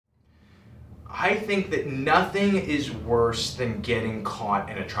I think that nothing is worse than getting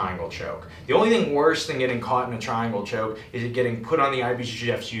caught in a triangle choke. The only thing worse than getting caught in a triangle choke is it getting put on the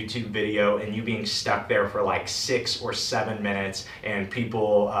IBJJF's YouTube video and you being stuck there for like 6 or 7 minutes and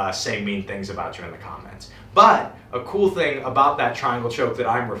people say mean things about you in the comments. But a cool thing about that triangle choke that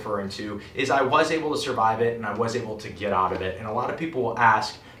I'm referring to is I was able to survive it and I was able to get out of it. And a lot of people will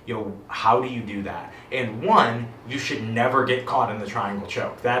ask, you know, how do you do that? And one, you should never get caught in the triangle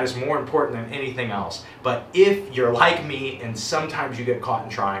choke. That is more important than anything else. But if you're like me and sometimes you get caught in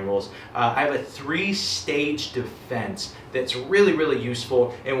triangles, I have a 3-stage defense that's really, really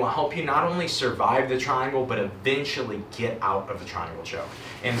useful and will help you not only survive the triangle, but eventually get out of the triangle choke.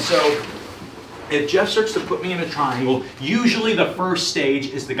 And so, if Jeff starts to put me in a triangle, usually the first stage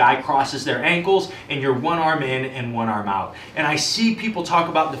is the guy crosses their ankles and you're one arm in and one arm out. And I see people talk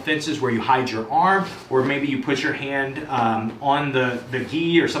about defenses where you hide your arm or maybe you put your hand on the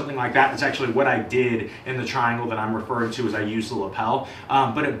gi or something like that. That's actually what I did in the triangle that I'm referring to as I used the lapel.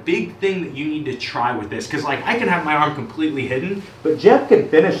 But a big thing that you need to try with this, because like I can have my arm completely hidden, but Jeff can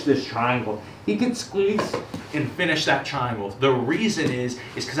finish this triangle. He can squeeze and finish that triangle. The reason is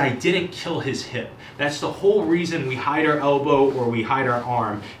because I didn't kill his hip. That's the whole reason we hide our elbow or we hide our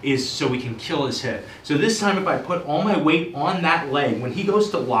arm, is so we can kill his hip. So this time if I put all my weight on that leg, when he goes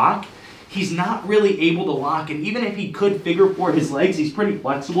to lock, he's not really able to lock. And even if he could figure four his legs, he's pretty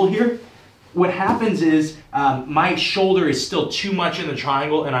flexible here. What happens is my shoulder is still too much in the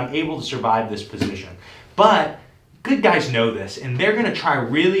triangle and I'm able to survive this position. But good guys know this, and they're going to try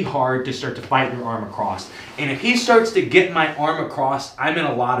really hard to start to fight your arm across. And if he starts to get my arm across, I'm in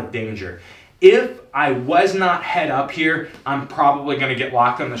a lot of danger. If I was not head up here, I'm probably going to get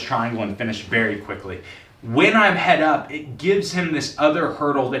locked on this triangle and finish very quickly. When I'm head up, it gives him this other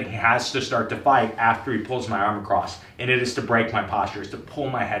hurdle that he has to start to fight after he pulls my arm across, and it is to break my posture, is to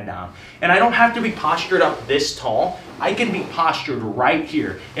pull my head down. And I don't have to be postured up this tall. I can be postured right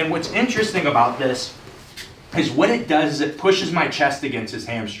here. And what's interesting about this is what it does is it pushes my chest against his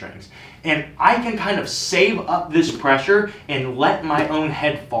hamstrings. And I can kind of save up this pressure and let my own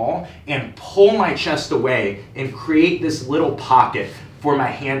head fall and pull my chest away and create this little pocket for my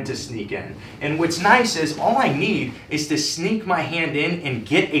hand to sneak in. And what's nice is all I need is to sneak my hand in and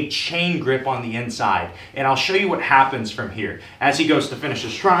get a chain grip on the inside. And I'll show you what happens from here. As he goes to finish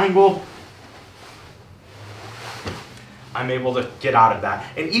his triangle, I'm able to get out of that.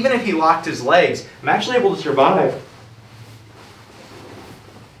 And even if he locked his legs, I'm actually able to survive.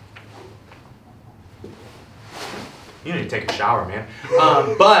 You need to take a shower, man.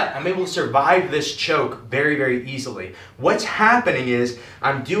 But I'm able to survive this choke very, very easily. What's happening is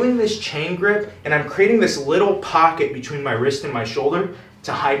I'm doing this chain grip and I'm creating this little pocket between my wrist and my shoulder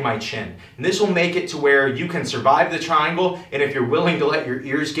to hide my chin. And this will make it to where you can survive the triangle, and if you're willing to let your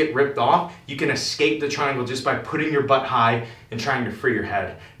ears get ripped off, you can escape the triangle just by putting your butt high and trying to free your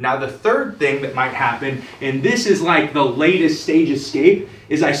head. Now the third thing that might happen, and this is like the latest stage escape,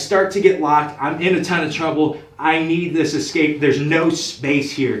 is I start to get locked, I'm in a ton of trouble, I need this escape, there's no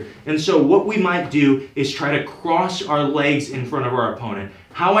space here. And so what we might do is try to cross our legs in front of our opponent.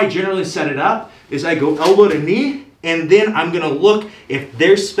 How I generally set it up is I go elbow to knee, and then I'm gonna look, if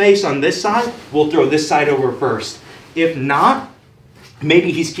there's space on this side, we'll throw this side over first. If not,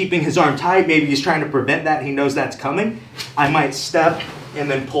 maybe he's keeping his arm tight, maybe he's trying to prevent that, he knows that's coming, I might step and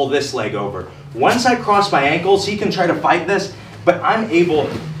then pull this leg over. Once I cross my ankles, he can try to fight this, but I'm able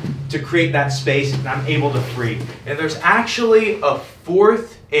to create that space and I'm able to free. And there's actually a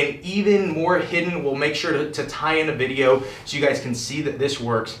fourth and even more hidden, we'll make sure to tie in a video so you guys can see that this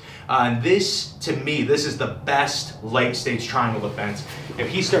works. This, to me, this is the best late stage triangle defense. If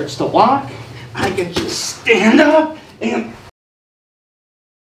he starts to lock, I can just stand up and